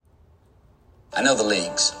I know the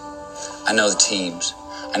leagues. I know the teams.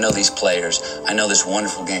 I know these players. I know this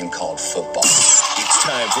wonderful game called football. It's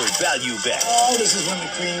time for Value Bet. Oh, this is when the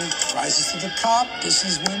cream rises to the top. This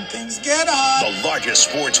is when things get hot. The largest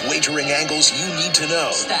sports wagering angles you need to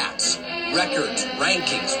know. Stats, records,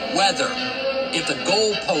 rankings, weather. If the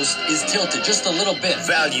goalpost is tilted just a little bit.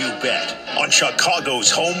 Value Bet on Chicago's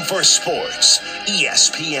home for sports,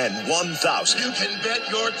 ESPN 1000. You can bet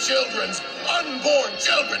your children's unborn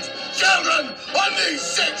children on these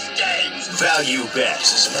 6 games. Value Bet.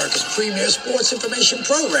 This is America's premier sports information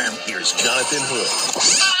program. Here's Jonathan Hood.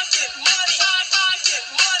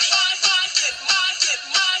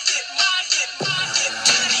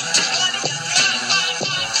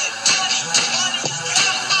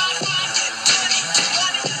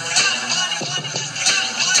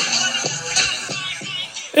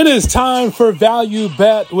 It is time for Value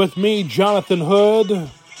Bet with me, Jonathan Hood,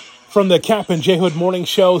 from the Cap and J Hood Morning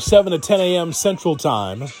Show, 7 to 10 a.m. Central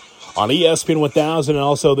Time on ESPN 1000 and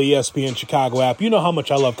also the ESPN Chicago app. You know how much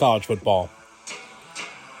I love college football.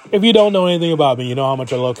 If you don't know anything about me, you know how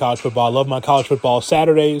much I love college football. I love my college football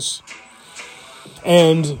Saturdays.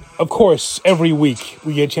 And, of course, every week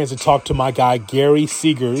we get a chance to talk to my guy, Gary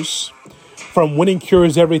Seegers, from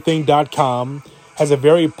winningcureseverything.com. Has a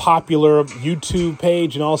very popular YouTube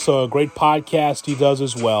page and also a great podcast he does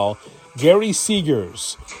as well. Gary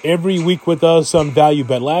Seegers, every week with us on Value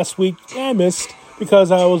Bet. Last week, I missed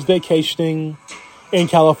because I was vacationing in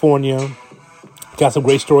California. Got some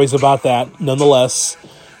great stories about that. Nonetheless,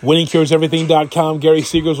 winningcureseverything.com. Gary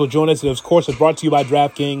Seegers will join us. And, of course, it's brought to you by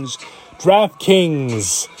DraftKings.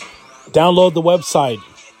 DraftKings. Download the website.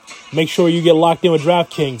 Make sure you get locked in with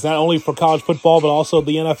DraftKings, not only for college football, but also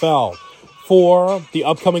the NFL. For the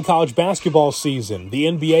upcoming college basketball season, the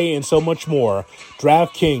NBA, and so much more.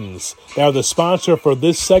 DraftKings, they are the sponsor for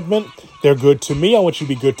this segment. They're good to me. I want you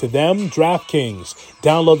to be good to them. DraftKings.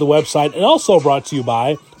 Download the website. And also brought to you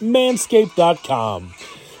by Manscaped.com.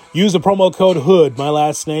 Use the promo code HOOD, my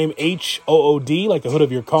last name, HOOD, like the hood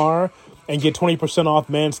of your car, and get 20% off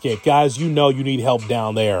Manscaped. Guys, you know you need help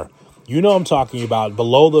down there. You know I'm talking about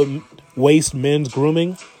below the waist men's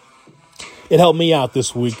grooming. It helped me out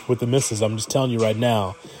this week with the missus. I'm just telling you right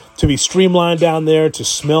now. To be streamlined down there, to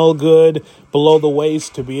smell good below the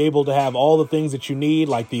waist, to be able to have all the things that you need,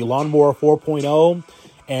 like the Lawnmower 4.0,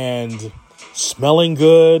 and smelling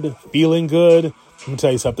good, feeling good. Let me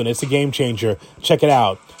tell you something. It's a game changer. Check it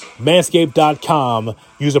out. Manscaped.com.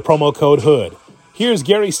 Use the promo code HOOD. Here's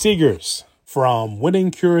Gary Seegers from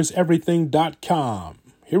winningcureseverything.com.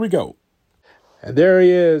 Here we go. And there he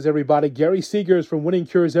is, everybody. Gary Seegers from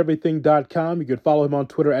winningcureseverything.com. You can follow him on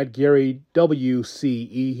Twitter at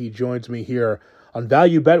GaryWCE. He joins me here on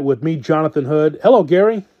Value Bet with me, Jonathan Hood. Hello,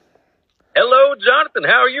 Gary. Hello, Jonathan.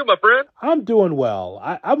 How are you, my friend? I'm doing well.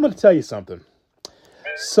 I'm going to tell you something.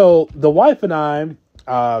 So the wife and I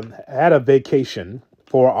had a vacation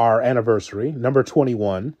for our anniversary, number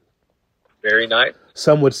 21. Very nice.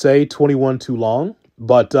 Some would say 21 too long,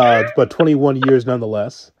 but 21 years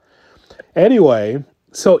nonetheless. Anyway,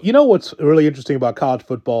 so you know what's really interesting about college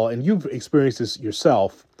football, and you've experienced this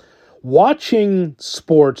yourself, watching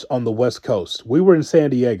sports on the West Coast. We were in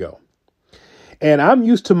San Diego, and I'm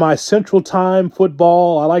used to my Central Time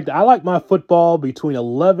football. I like my football between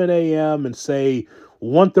 11 a.m. and say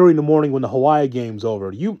 1:30 in the morning when the Hawaii game's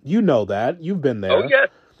over. You know that. You've been there.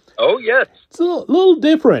 Oh yes. It's a little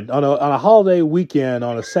different on a holiday weekend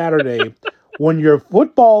on a Saturday when your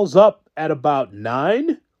football's up at about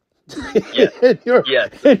 9. Yes. and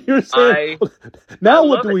you're saying, now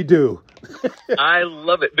what do we do? I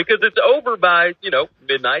love it because it's over by,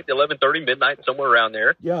 midnight, 11:30, midnight, somewhere around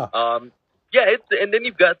there. Yeah. And then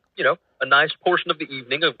you've got, a nice portion of the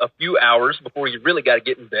evening, a few hours before you really got to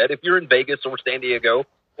get in bed. If you're in Vegas or San Diego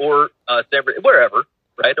or wherever,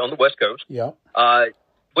 right, on the West Coast. Yeah.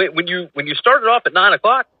 When you start it off at 9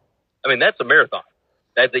 o'clock, I mean, that's a marathon.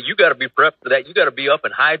 That you got to be prepped for that. You got to be up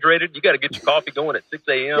and hydrated. You got to get your coffee going at 6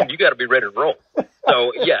 a.m. Yeah. You got to be ready to roll.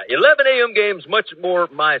 So, 11 a.m. games, much more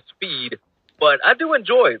my speed. But I do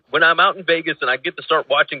enjoy when I'm out in Vegas and I get to start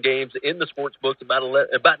watching games in the sports books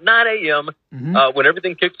about 9 a.m. When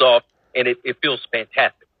everything kicks off, and it feels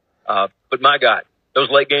fantastic. But my God, those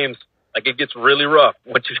late games, like it gets really rough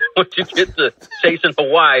once you get to chasing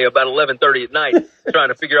Hawaii about 11:30 at night, trying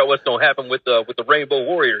to figure out what's going to happen with the Rainbow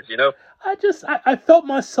Warriors. I felt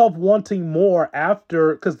myself wanting more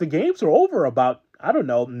after, because the games are over about,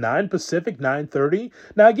 9 Pacific, 9:30.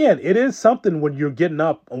 Now, again, it is something when you're getting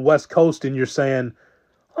up on West Coast and you're saying,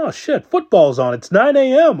 oh, shit, football's on. It's 9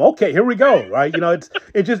 a.m. Okay, here we go, right?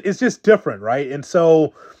 It's just different, right? And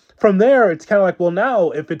so from there, it's kind of like, well,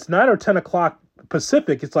 now if it's 9 or 10 o'clock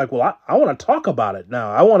Pacific, it's like, well, I want to talk about it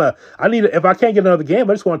now. If I can't get another game,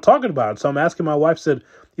 I just want to talk about it. So I'm asking my wife, said,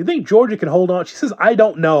 you think Georgia can hold on? She says, I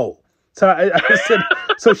don't know. So I said,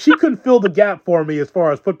 so she couldn't fill the gap for me as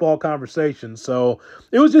far as football conversations. So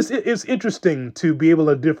it's interesting to be able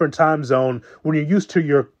to different time zone when you're used to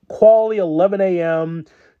your quality 11 a.m.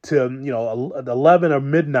 to 11 or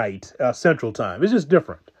midnight Central Time. It's just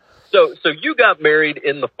different. So you got married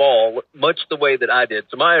in the fall, much the way that I did.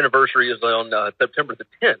 So my anniversary is on September the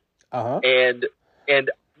 10th, and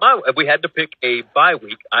we had to pick a bye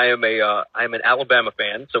week. I am an Alabama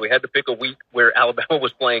fan, so we had to pick a week where Alabama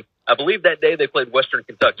was playing. I believe that day they played Western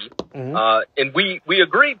Kentucky, and we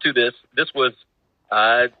agreed to this. This was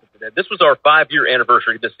our 5-year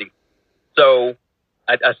anniversary this season. So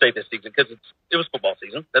I say this season because it was football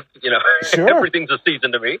season. That's sure. Everything's a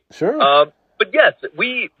season to me. Sure. But yes,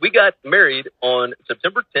 we got married on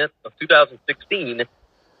September 10th of 2016,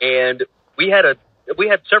 and we had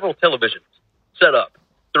several televisions set up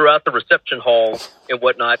throughout the reception hall and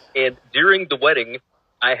whatnot. And during the wedding,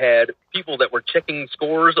 I had people that were checking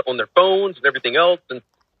scores on their phones and everything else.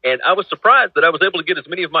 And I was surprised that I was able to get as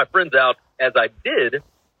many of my friends out as I did,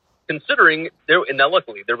 considering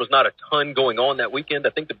luckily there was not a ton going on that weekend.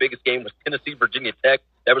 I think the biggest game was Tennessee, Virginia Tech.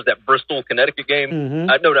 That was that Bristol, Connecticut game.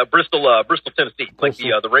 Bristol, Tennessee, like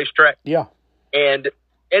the racetrack. Yeah. And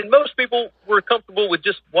most people were comfortable with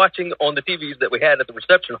just watching on the TVs that we had at the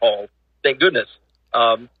reception hall. Thank goodness.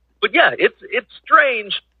 But yeah, it's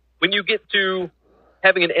strange when you get to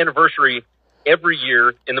having an anniversary every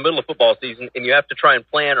year in the middle of football season, and you have to try and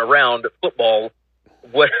plan around football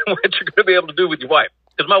what you're going to be able to do with your wife.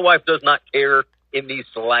 Because my wife does not care in the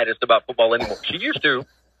slightest about football anymore. She used to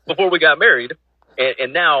before we got married,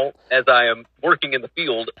 and now as I am working in the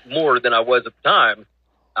field more than I was at the time,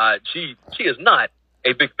 she is not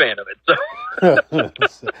a big fan of it. So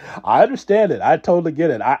I understand it. I totally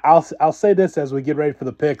get it. I'll say this as we get ready for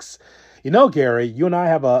the picks. Gary, you and I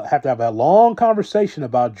have to have a long conversation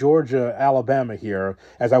about Georgia, Alabama here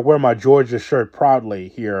as I wear my Georgia shirt proudly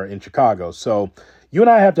here in Chicago. So you and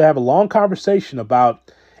I have to have a long conversation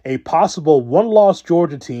about a possible one-loss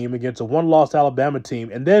Georgia team against a one-loss Alabama team,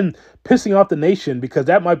 and then pissing off the nation because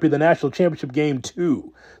that might be the national championship game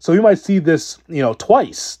too. So you might see this,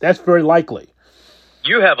 twice. That's very likely.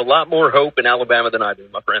 You have a lot more hope in Alabama than I do,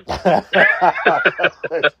 my friend.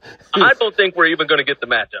 I don't think we're even going to get the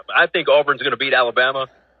matchup. I think Auburn's going to beat Alabama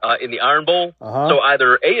in the Iron Bowl. So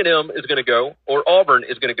either A&M is going to go or Auburn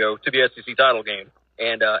is going to go to the SEC title game.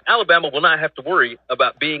 And Alabama will not have to worry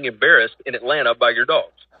about being embarrassed in Atlanta by your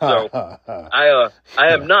dogs. So I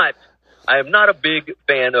am not a big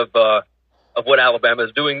fan of what Alabama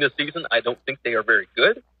is doing this season. I don't think they are very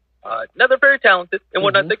good. Now they're very talented and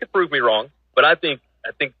whatnot. They could prove me wrong, but I think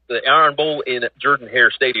the Iron Bowl in Jordan-Hare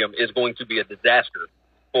Stadium is going to be a disaster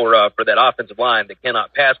for that offensive line that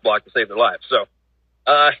cannot pass block to save their lives. So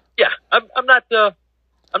I'm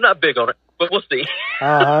not big on it. But we'll see.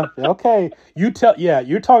 Okay. You're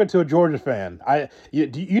talking to a Georgia fan.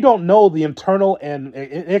 You don't know the internal and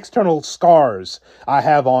external scars I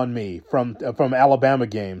have on me from Alabama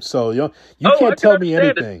games. So you can't tell me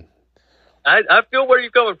anything. I feel where you're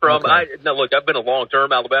coming from. Okay. Now look, I've been a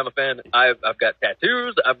long-term Alabama fan. I've got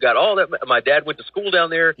tattoos. I've got all that. My dad went to school down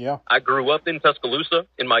there. Yeah. I grew up in Tuscaloosa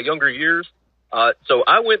in my younger years. So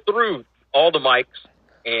I went through all the mics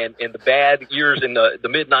and the bad years in the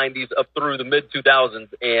mid-'90s up through the mid-2000s.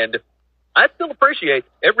 And I still appreciate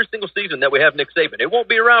every single season that we have Nick Saban. It won't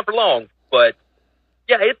be around for long, but,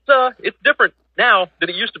 yeah, it's different now than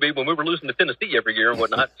it used to be when we were losing to Tennessee every year and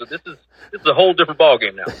whatnot. So this is a whole different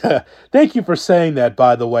ballgame now. Thank you for saying that,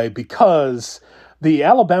 by the way, because the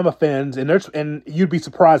Alabama fans, and you'd be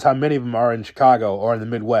surprised how many of them are in Chicago or in the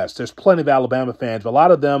Midwest. There's plenty of Alabama fans, but a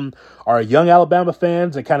lot of them are young Alabama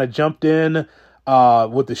fans that kind of jumped in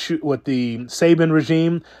with the Saban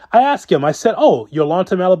regime. I asked him, I said, "Oh, you're a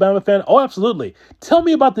longtime Alabama fan?" "Oh, absolutely." "Tell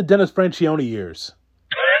me about the Dennis Franchione years."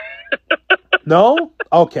 No?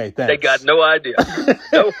 Okay, thanks. They got no idea.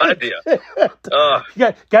 No idea.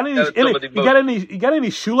 You got any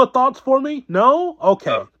Shula thoughts for me? No?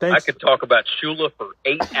 Okay, thanks. I could talk about Shula for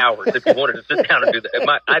 8 hours if you wanted to sit down and do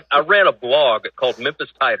that. I ran a blog called Memphis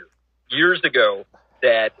Tighter years ago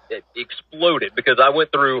that exploded because I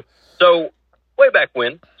went through way back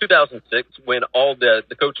when, 2006, when all the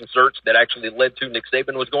coaching search that actually led to Nick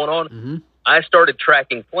Saban was going on, I started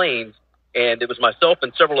tracking planes, and it was myself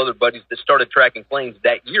and several other buddies that started tracking planes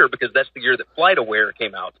that year because that's the year that FlightAware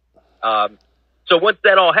came out. So once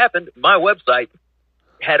that all happened, my website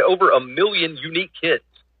had over 1 million unique hits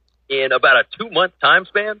in about a 2-month time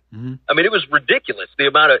span. I mean, it was ridiculous, the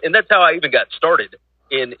amount of, and that's how I even got started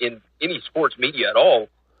in any sports media at all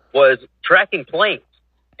was tracking planes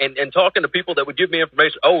and talking to people that would give me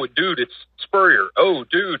information. Oh, dude, it's Spurrier. Oh,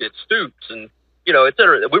 dude, it's Stoops, and et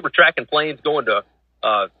cetera. We were tracking planes going to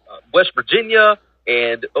West Virginia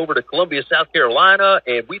and over to Columbia, South Carolina,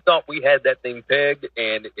 and we thought we had that thing pegged,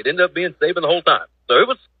 and it ended up being Saban the whole time. So it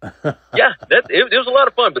was, it was a lot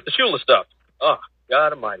of fun. But the Shula stuff, oh,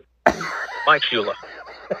 God almighty. Mike Shula.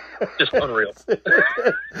 Just unreal.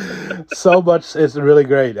 So much. It's really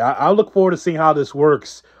great. I look forward to seeing how this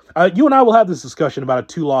works. You and I will have this discussion about a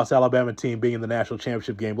 2-loss Alabama team being in the national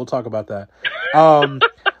championship game. We'll talk about that.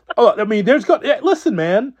 Listen,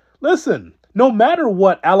 man. Listen. No matter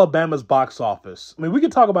what Alabama's box office, I mean, we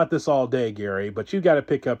could talk about this all day, Gary, but you got to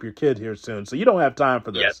pick up your kid here soon, so you don't have time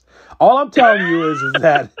for this. Yes. All I'm telling you is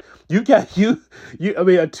that a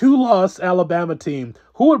 2-loss Alabama team.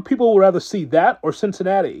 Who would people rather see, that or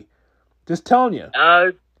Cincinnati? Just telling you. We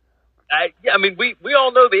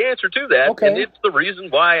all know the answer to that, okay. And it's the reason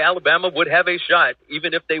why Alabama would have a shot,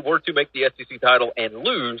 even if they were to make the SEC title and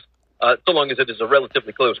lose, so long as it is a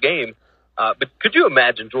relatively close game. But could you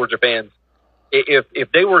imagine, Georgia fans, if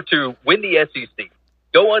they were to win the SEC,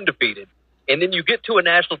 go undefeated, and then you get to a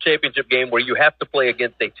national championship game where you have to play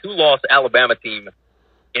against a 2-loss Alabama team,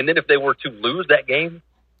 and then if they were to lose that game,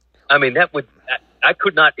 I mean, I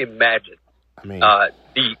could not imagine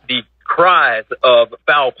the cries of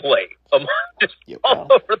foul play just all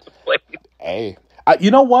over the place. Hey,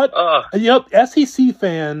 you know what? SEC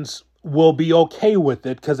fans will be okay with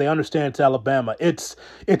it because they understand it's Alabama. It's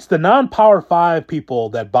the non-Power 5 people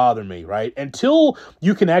that bother me, right? Until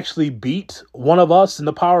you can actually beat one of us in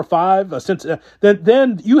the Power 5,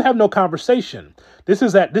 then you have no conversation. This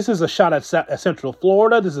is a shot at Central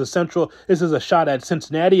Florida. This is a shot at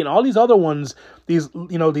Cincinnati and all these other ones. These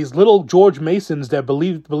little George Masons that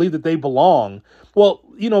believe that they belong. Well,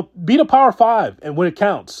 beat a Power 5 and when it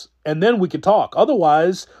counts. And then we could talk.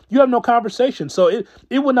 Otherwise, you have no conversation. So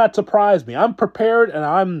it would not surprise me. I'm prepared and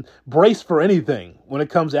I'm braced for anything when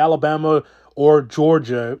it comes to Alabama or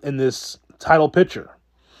Georgia in this title picture.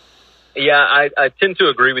 Yeah, I tend to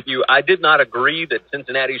agree with you. I did not agree that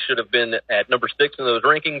Cincinnati should have been at number 6 in those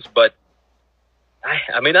rankings, but I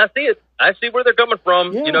see it. I see where they're coming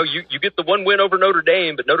from. Yeah. You get the one win over Notre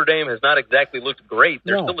Dame, but Notre Dame has not exactly looked great.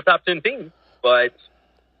 They're still a top 10 team. But,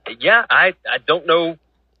 yeah, I don't know.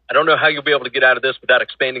 I don't know how you'll be able to get out of this without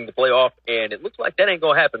expanding the playoff, and it looks like that ain't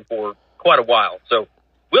going to happen for quite a while. So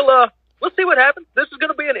we'll see what happens. This is going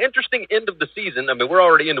to be an interesting end of the season. I mean, we're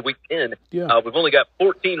already into week 10. Yeah. We've only got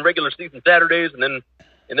 14 regular season Saturdays, and then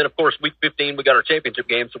of course week 15 we got our championship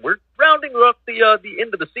game. So we're rounding up the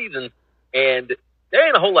end of the season, and there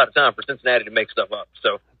ain't a whole lot of time for Cincinnati to make stuff up.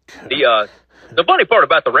 So the funny part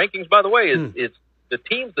about the rankings, by the way, is the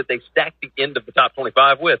teams that they stack the end of the top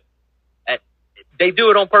 25 with. They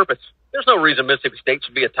do it on purpose. There's no reason Mississippi State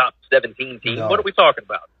should be a top 17 team. No. What are we talking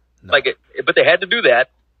about? No. But they had to do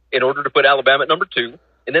that in order to put Alabama at number 2,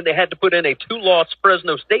 and then they had to put in a 2-loss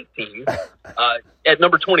Fresno State team at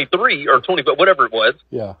number 23 or 20, but whatever it was,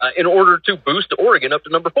 in order to boost Oregon up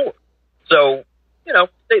to number 4. So,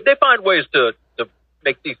 they find ways to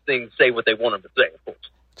make these things say what they want them to say, of course.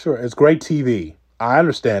 Sure, it's great TV. I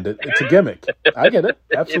understand it. It's a gimmick. I get it.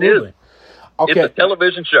 Absolutely. It is. Okay. It's a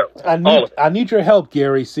television show. I need your help,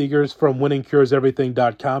 Gary Seegers from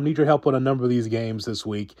winningcureseverything.com. Need your help on a number of these games this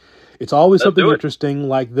week. It's always something interesting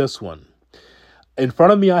like this one. In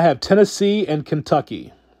front of me, I have Tennessee and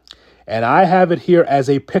Kentucky. And I have it here as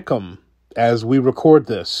a pick'em as we record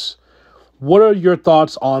this. What are your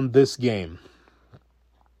thoughts on this game?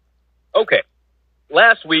 Okay.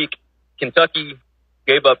 Last week, Kentucky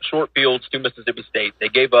gave up short fields to Mississippi State. They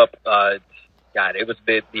gave up... it was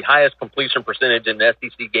the highest completion percentage in an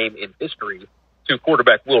SEC game in history to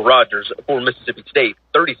quarterback Will Rogers for Mississippi State,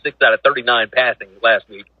 36 out of 39 passing last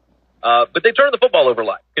week. But they turned the football over a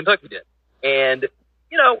lot. Kentucky did. And,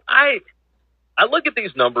 I look at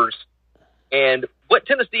these numbers, and what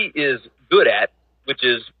Tennessee is good at, which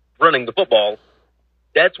is running the football,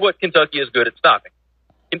 that's what Kentucky is good at stopping.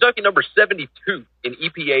 Kentucky number 72 in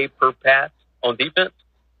EPA per pass on defense.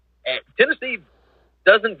 And Tennessee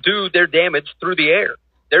doesn't do their damage through the air.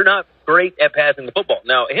 They're not great at passing the football.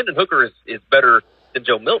 Now, Hendon Hooker is better than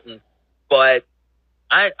Joe Milton, but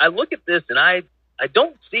I look at this and I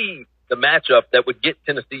don't see the matchup that would get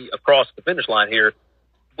Tennessee across the finish line here.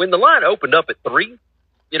 When the line opened up at 3,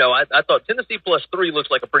 I thought Tennessee plus 3 looks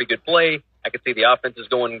like a pretty good play. I could see the offense is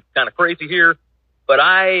going kind of crazy here, but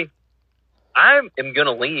I am going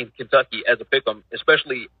to lean Kentucky as a pick'em,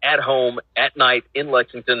 especially at home, at night, in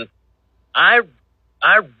Lexington. I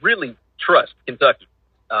really trust Kentucky.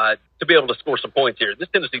 to be able to score some points here. This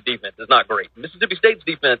Tennessee defense is not great. Mississippi State's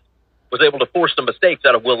defense was able to force some mistakes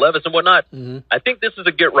out of Will Levis and whatnot. Mm-hmm. I think this is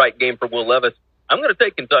a get-right game for Will Levis. I'm going to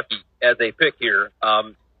take Kentucky as a pick here. I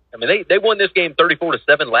mean, they won this game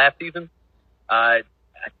 34-7 last season. I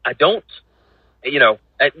don't, you know,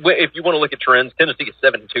 if you want to look at trends, Tennessee is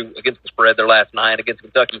 7-2 against the spread their last 9 against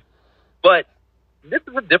Kentucky. But this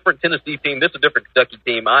is a different Tennessee team. This is a different Kentucky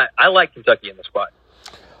team. I like Kentucky in the spot.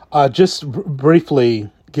 Just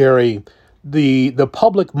briefly, Gary, the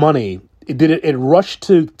public money, did it rush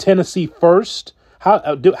to Tennessee first?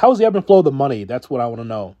 How's the ebb and flow of the money? That's what I want to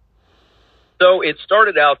know. So it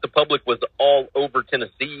started out, the public was all over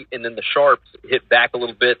Tennessee, and then the sharps hit back a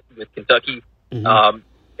little bit with Kentucky. Mm-hmm.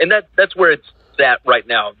 And that's where it's at right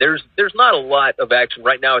now. There's not a lot of action.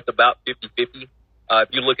 Right now it's about 50-50 if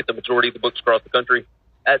you look at the majority of the books across the country.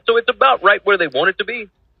 So it's about right where they want it to be.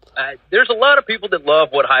 There's a lot of people that love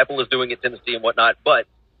what Heupel is doing at Tennessee and whatnot, but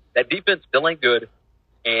that defense still ain't good.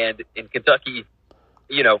 And in Kentucky,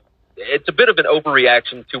 you know, it's a bit of an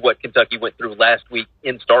overreaction to what Kentucky went through last week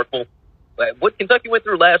in Starkville. What Kentucky went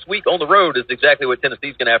through last week on the road is exactly what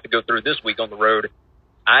Tennessee's going to have to go through this week on the road.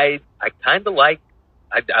 I kind of like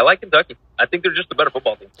Kentucky. I think they're just a better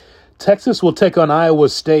football team. Texas will take on Iowa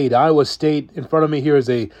State. Iowa State in front of me here is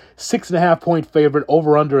a 6.5-point favorite.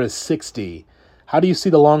 Over-under is 60. How do you see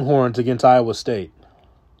the Longhorns against Iowa State?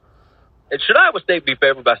 Should Iowa State be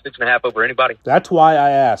favored by 6.5 over anybody? That's why I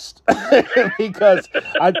asked. Because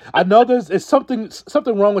I know there's something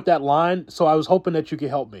wrong with that line, so I was hoping that you could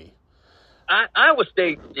help me. Iowa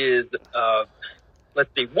State is,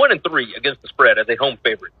 1-3 against the spread as a home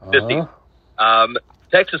favorite this season.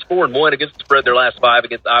 Texas 4-1 against the spread their last 5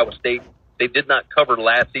 against Iowa State. They did not cover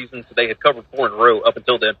last season, so they had covered 4 in a row up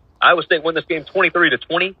until then. Iowa State won this game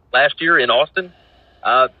 23-20 last year in Austin.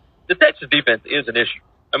 The Texas defense is an issue.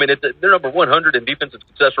 I mean, they're number 100 in defensive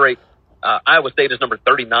success rate. Iowa State is number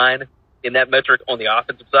 39 in that metric on the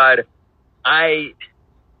offensive side.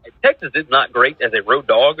 Texas is not great as a road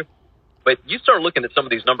dog, but you start looking at some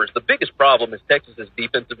of these numbers. The biggest problem is Texas's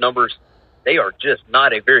defensive numbers. They are just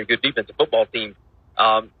not a very good defensive football team.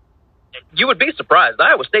 You would be surprised.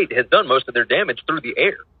 Iowa State has done most of their damage through the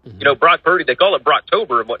air. Mm-hmm. You know, Brock Purdy, they call it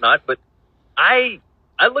Brocktober and whatnot, but I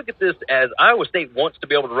look at this as Iowa State wants to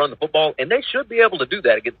be able to run the football, and they should be able to do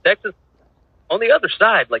that against Texas. On the other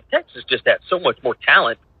side, like, Texas just has so much more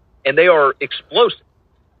talent, and they are explosive.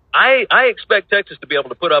 I expect Texas to be able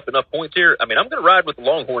to put up enough points here. I mean, I'm going to ride with the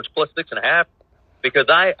Longhorns plus 6.5 because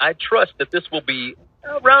I trust that this will be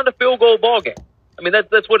around a field goal ball game. I mean,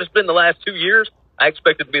 that's what it's been the last 2 years. I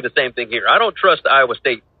expect it to be the same thing here. I don't trust Iowa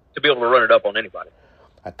State to be able to run it up on anybody.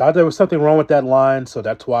 I thought there was something wrong with that line, so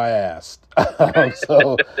that's why I asked.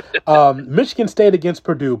 Michigan State against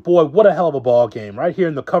Purdue. Boy, what a hell of a ball game. Right here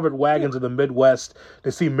in the covered wagons of the Midwest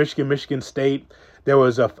to see Michigan State. There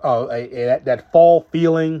was that fall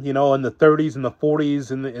feeling, you know, in the 30s and the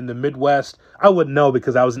 40s in the Midwest. I wouldn't know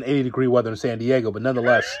because I was in 80-degree weather in San Diego, but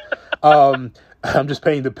nonetheless, I'm just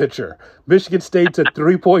painting the picture. Michigan State's a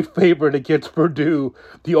 3-point favorite against Purdue.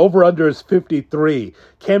 The over-under is 53.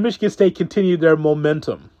 Can Michigan State continue their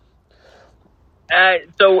momentum?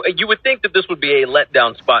 So you would think that this would be a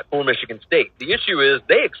letdown spot for Michigan State. The issue is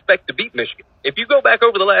they expect to beat Michigan. If you go back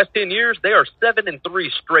over the last 10 years, they are 7-3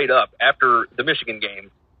 straight up after the Michigan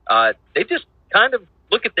game. They just kind of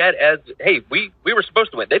look at that as, hey, we were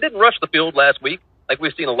supposed to win. They didn't rush the field last week like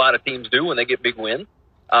we've seen a lot of teams do when they get big wins.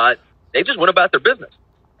 They just went about their business.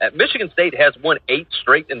 Michigan State has won 8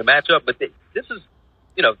 straight in the matchup, but this is,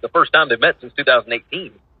 you know, the first time they've met since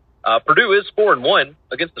 2018. Purdue is 4-1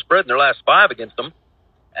 against the spread in their last 5 against them.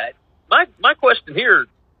 My question here,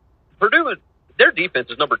 Purdue, their defense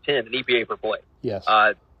is number 10 in EPA per play. Yes.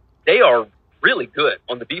 They are really good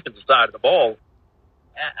on the defensive side of the ball.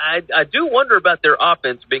 I do wonder about their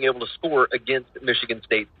offense being able to score against Michigan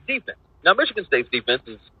State's defense. Now, Michigan State's defense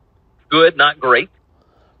is good, not great,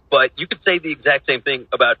 but you could say the exact same thing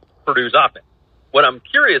about Purdue's offense. What I'm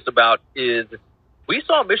curious about is we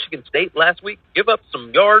saw Michigan State last week give up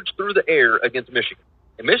some yards through the air against Michigan,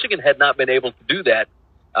 and Michigan had not been able to do that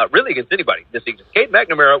really against anybody this season. Cade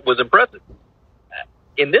McNamara was impressive.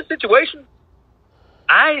 In this situation,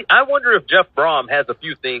 I wonder if Jeff Brom has a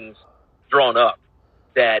few things drawn up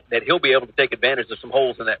that he'll be able to take advantage of some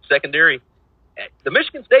holes in that secondary. The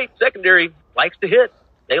Michigan State secondary likes to hit.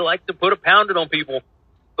 They like to put a pounding on people,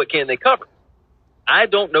 but can they cover? I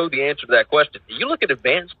don't know the answer to that question. You look at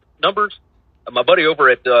advanced numbers. My buddy over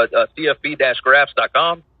at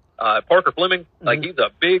CFB-graphs.com, Parker Fleming, like he's a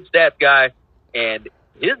big stats guy, and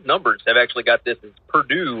his numbers have actually got this as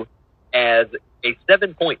Purdue as a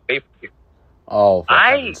 7-point favorite here. Oh, for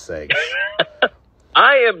heaven's sake.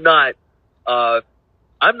 I am not.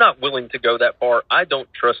 I'm not willing to go that far. I don't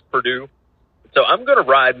trust Purdue, so I'm going to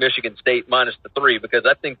ride Michigan State minus the 3 because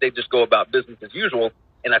I think they just go about business as usual,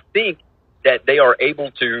 and I think that they are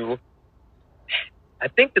able to. I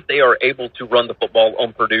think that they are able to run the football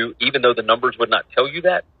on Purdue, even though the numbers would not tell you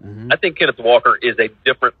that. I think Kenneth Walker is a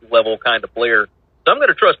different level kind of player. So I'm going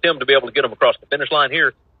to trust him to be able to get them across the finish line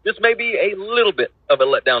here. This may be a little bit of a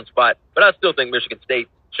letdown spot, but I still think Michigan State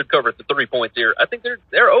should cover the 3 points here. I think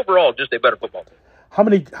they're overall just a better football team. How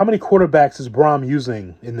many quarterbacks is Brom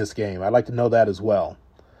using in this game? I'd like to know that as well.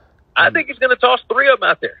 I think he's going to toss 3 of them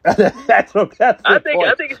out there. I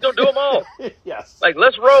think he's going to do them all. Yes. Like,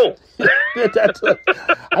 let's roll.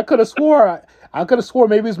 I could have swore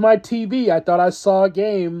maybe it was my TV. I thought I saw a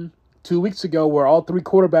game 2 weeks ago where all 3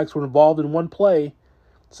 quarterbacks were involved in one play.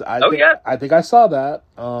 So I think I saw that.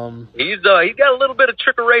 He's got a little bit of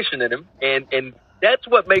trickeration in him, and that's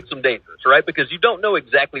what makes him dangerous, right? Because you don't know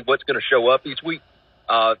exactly what's going to show up each week.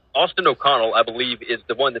 Austin O'Connell, I believe, is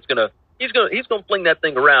the one that's going to he's going to fling that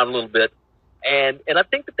thing around a little bit, and I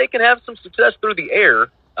think that they can have some success through the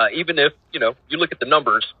air, even if you look at the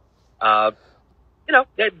numbers.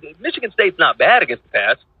 Michigan State's not bad against the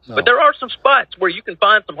pass, but there are some spots where you can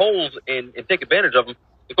find some holes and take advantage of them.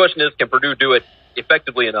 The question is, can Purdue do it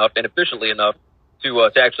effectively enough and efficiently enough to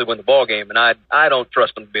actually win the ball game? And I don't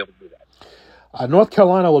trust them to be able to do that. North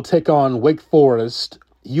Carolina will take on Wake Forest.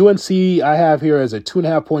 UNC I have here as a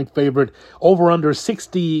 2.5-point favorite, over under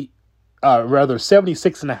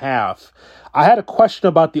 76.5. I had a question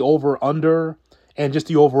about the over under and just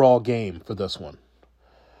the overall game for this one.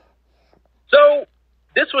 So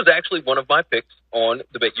this was actually one of my picks on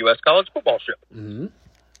the BetUS College Football Show. Mm-hmm.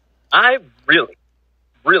 I really,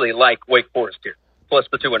 really like Wake Forest here, plus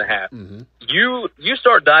the 2.5. Mm-hmm. You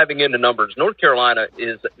start diving into numbers. North Carolina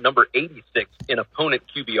is number 86 in opponent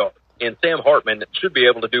QBR, and Sam Hartman should be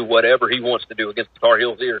able to do whatever he wants to do against the Tar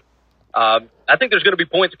Heels here. I think there's going to be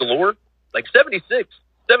points galore, like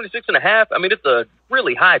 76.5. I mean, it's a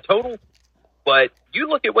really high total, but you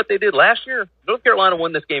look at what they did last year. North Carolina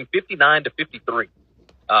won this game 59-53.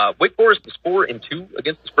 Wake Forest is 4-2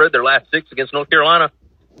 against the spread. Their last 6 against North Carolina.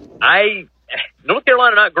 North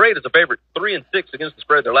Carolina not great as a favorite. 3-6 against the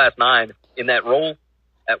spread. Their last 9 in that role.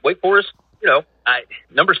 At Wake Forest,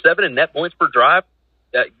 number 7 in net points per drive.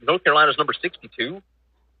 North Carolina's number 62.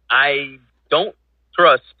 I don't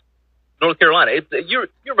trust North Carolina. You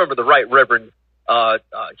remember the Right Reverend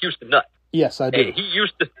Houston Nutt? Yes, I do.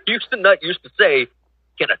 Houston Nutt used to say,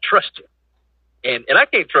 "Can I trust you?" And I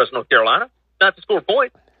can't trust North Carolina not to score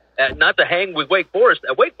points, not to hang with Wake Forest.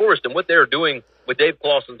 At Wake Forest and what they're doing with Dave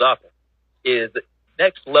Clawson's offense is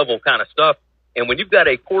next level kind of stuff. And when you've got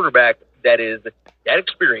a quarterback that is that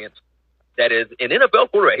experienced, that is an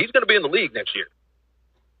NFL quarterback, he's going to be in the league next year.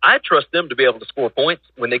 I trust them to be able to score points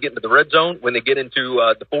when they get into the red zone, when they get into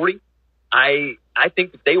the 40. I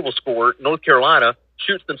think that they will score. North Carolina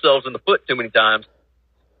shoots themselves in the foot too many times.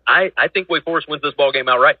 I think Wake Forest wins this ball game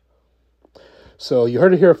outright. So you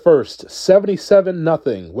heard it here first.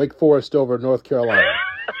 77-0 Wake Forest over North Carolina.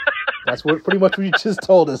 That's pretty much what you just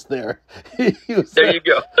told us there. There you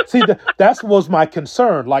go. See, that was my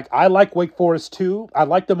concern. Like, I like Wake Forest too. I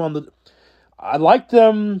like them on the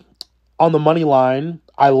money line.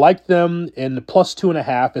 I like them in the plus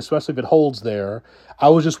 2.5, especially if it holds there. I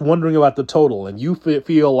was just wondering about the total, and you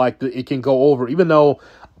feel like it can go over, even though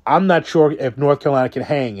I'm not sure if North Carolina can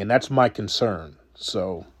hang, and that's my concern.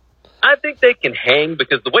 So I think they can hang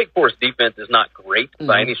because the Wake Forest defense is not great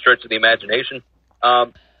by any stretch of the imagination.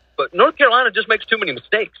 But North Carolina just makes too many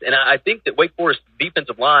mistakes, and I think that Wake Forest's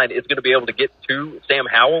defensive line is going to be able to get to Sam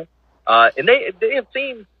Howell. And they have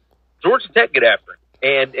seen Georgia Tech get after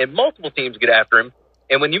him, and multiple teams get after him.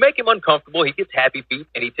 And when you make him uncomfortable, he gets happy feet,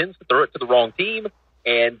 and he tends to throw it to the wrong team,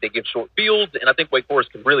 and they give short fields. And I think Wake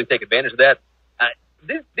Forest can really take advantage of that.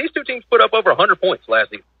 These two teams put up over 100 points last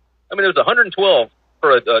season. I mean, it was 112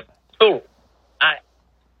 for a total.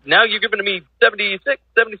 Now you're giving me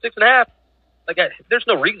 76.5. There's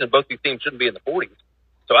no reason both these teams shouldn't be in the 40s.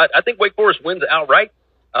 So I think Wake Forest wins outright.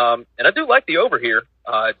 And I do like the over here.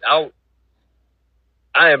 I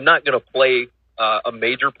am not going to play a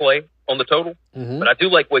major play on the total, but I do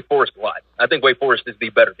like Wake Forest a lot. I think Wake Forest is the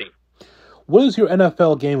better team. What is your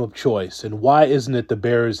NFL game of choice, and why isn't it the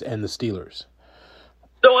Bears and the Steelers?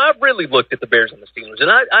 So I've really looked at the Bears and the Steelers,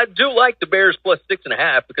 and I do like the Bears plus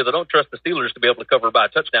 6.5 because I don't trust the Steelers to be able to cover by a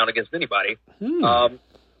touchdown against anybody.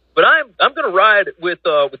 But I'm going to ride with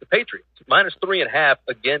the Patriots, minus 3.5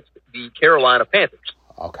 against the Carolina Panthers.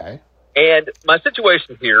 Okay. And my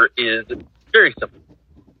situation here is very simple.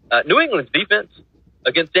 New England's defense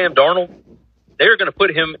against Sam Darnold, they're going to put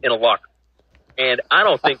him in a locker. and I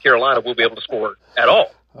don't think Carolina will be able to score at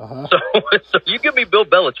all. Uh-huh. So you give me Bill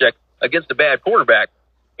Belichick against a bad quarterback,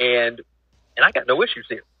 and I got no issues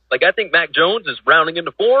here. Like, I think Mac Jones is rounding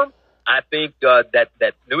into form. I think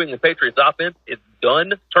that New England Patriots offense is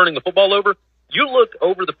done turning the football over. You look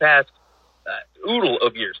over the past oodle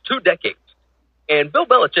of years, 2 decades, and Bill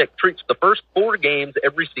Belichick treats the first 4 games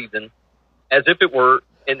every season as if it were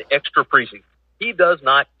an extra preseason. He does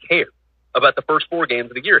not care about the first 4 games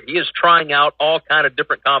of the year. He is trying out all kind of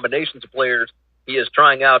different combinations of players. He is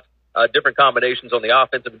trying out different combinations on the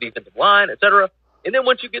offensive and defensive line, et cetera. And then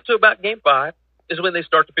once you get to about game 5 is when they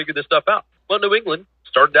start to figure this stuff out. Well, New England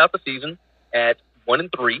started out the season at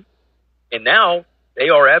 1-3, and now they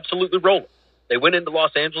are absolutely rolling. They went into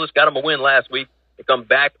Los Angeles, got them a win last week. They come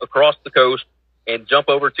back across the coast and jump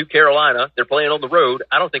over to Carolina. They're playing on the road.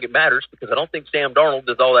 I don't think it matters because I don't think Sam Darnold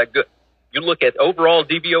is all that good. You look at overall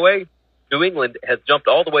DVOA, New England has jumped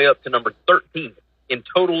all the way up to number 13 in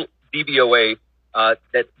total DVOA.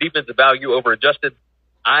 That defensive value over adjusted.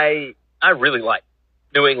 I really like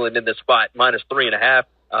New England in this spot, -3.5.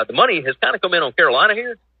 The money has kind of come in on Carolina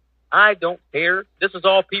here. I don't care. This is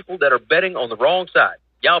all people that are betting on the wrong side.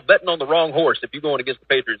 Y'all betting on the wrong horse if you're going against the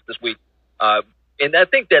Patriots this week. And I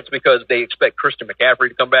think that's because they expect Christian McCaffrey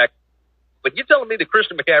to come back. But you're telling me that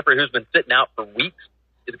Christian McCaffrey, who's been sitting out for weeks,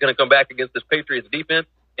 is going to come back against this Patriots defense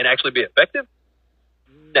and actually be effective?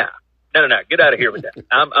 Nah. No. Get out of here with that.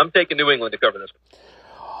 I'm taking New England to cover this one.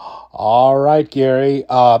 All right, Gary.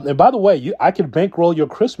 And by the way, I can bankroll your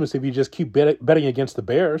Christmas if you just keep betting against the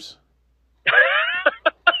Bears.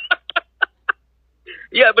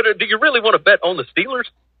 Yeah, but do you really want to bet on the Steelers?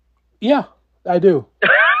 Yeah, I do.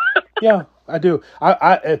 Yeah, I do.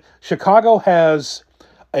 Chicago has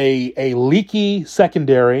a leaky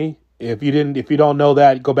secondary. If you don't know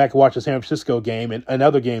that, go back and watch the San Francisco game and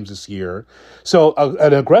other games this year. So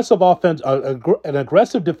an aggressive offense, an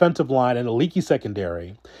aggressive defensive line, and a leaky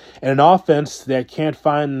secondary, and an offense that can't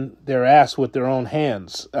find their ass with their own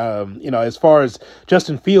hands. As far as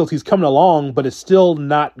Justin Fields, he's coming along, but it's still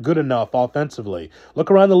not good enough offensively. Look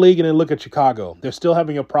around the league and then look at Chicago. They're still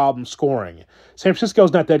having a problem scoring. San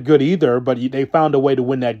Francisco's not that good either, but they found a way to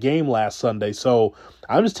win that game last Sunday. So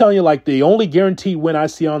I'm just telling you, like, the only guaranteed win I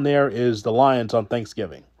see on there is the Lions on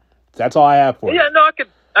Thanksgiving. That's all I have for you. Yeah, no, I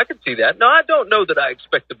could see that. No, I don't know that I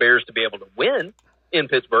expect the Bears to be able to win in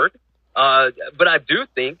Pittsburgh, but I do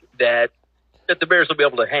think that the Bears will be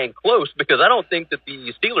able to hang close because I don't think that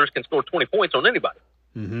the Steelers can score 20 points on anybody.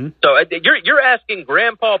 Mm-hmm. So you're asking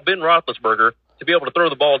Grandpa Ben Roethlisberger to be able to throw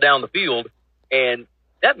the ball down the field, and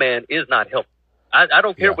that man is not healthy. I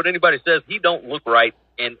don't care what anybody says. He don't look right,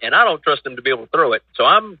 and I don't trust him to be able to throw it. So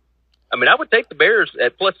I would take the Bears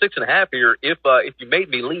at +6.5 here if you made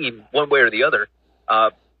me lean one way or the other.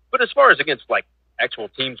 But as far as against like actual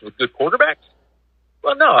teams with good quarterbacks,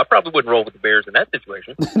 well, no, I probably wouldn't roll with the Bears in that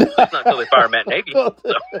situation. That's not until they fire Matt Nagy. So.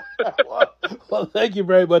 Well, thank you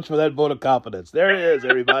very much for that vote of confidence. There it is,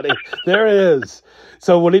 everybody. There it is.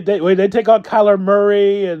 So when they take on Kyler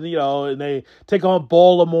Murray and they take on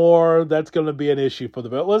Baltimore, that's going to be an issue for the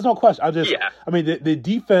Bears. Well, there's no question. The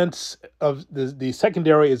defense of the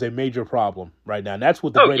secondary is a major problem right now, and that's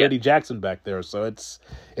with the great Eddie Jackson back there. So it's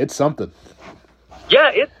something. Yeah,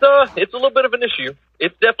 it's a little bit of an issue.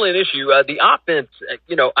 It's definitely an issue. The offense,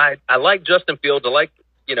 I like Justin Fields.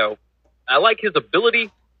 I like his ability.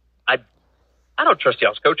 I don't trust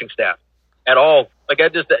y'all's coaching staff at all. Like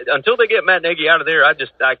until they get Matt Nagy out of there, I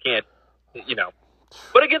can't,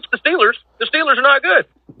 But against the Steelers are not good.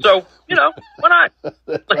 So, why not?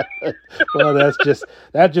 Well,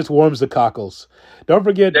 that just warms the cockles. Don't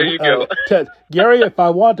forget, there you go. Gary, if I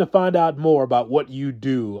want to find out more about what you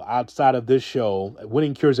do outside of this show,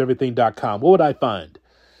 winningcureseverything.com, what would I find?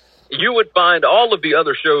 You would find all of the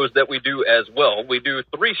other shows that we do as well. We do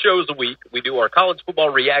 3 shows a week. We do our college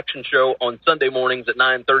football reaction show on Sunday mornings at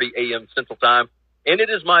 9:30 a.m. Central Time. And it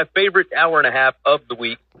is my favorite hour and a half of the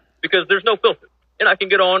week because there's no filter. And I can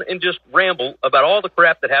get on and just ramble about all the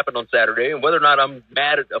crap that happened on Saturday and whether or not I'm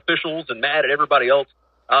mad at officials and mad at everybody else.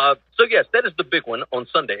 So, yes, that is the big one on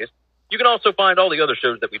Sundays. You can also find all the other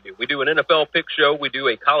shows that we do. We do an NFL pick show. We do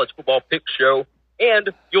a college football pick show.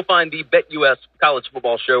 And you'll find the BetUS college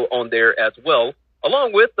football show on there as well,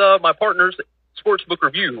 along with my partner's Sportsbook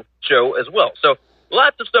Review show as well. So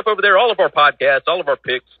lots of stuff over there. All of our podcasts, all of our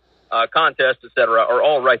picks, contests, etc., are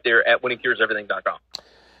all right there at winningcureseverything.com.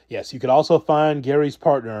 Yes, you can also find Gary's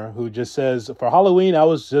partner who just says, for Halloween, I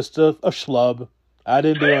was just a schlub. I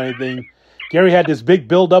didn't do anything. Gary had this big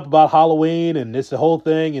build-up about Halloween and this whole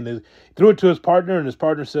thing, and he threw it to his partner, and his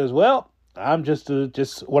partner says, well, I'm just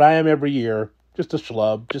what I am every year. Just a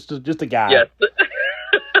schlub, just a guy. Yes.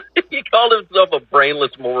 You called himself a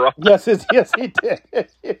brainless moron. Yes, he did. Yes, he did.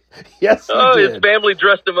 His family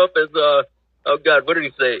dressed him up as oh God, what did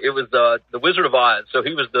he say? It was the Wizard of Oz. So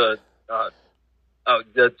he was the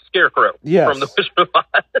Scarecrow from the Wizard of Oz.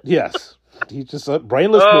 Yes, he's just a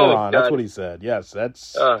brainless moron. God. That's what he said. Yes,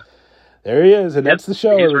 that's there he is, and that's the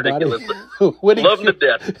show. He's everybody. ridiculous. Love him to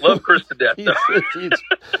death. Love Chris to death.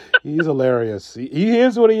 He's hilarious. He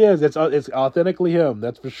is what he is. It's authentically him.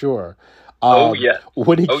 That's for sure.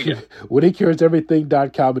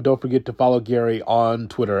 WhenHeCuresEverything.com, and don't forget to follow Gary on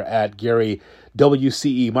Twitter at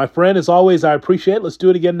GaryWCE. My friend, as always, I appreciate it. Let's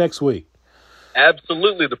do it again next week.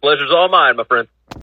 Absolutely. The pleasure's all mine, my friend.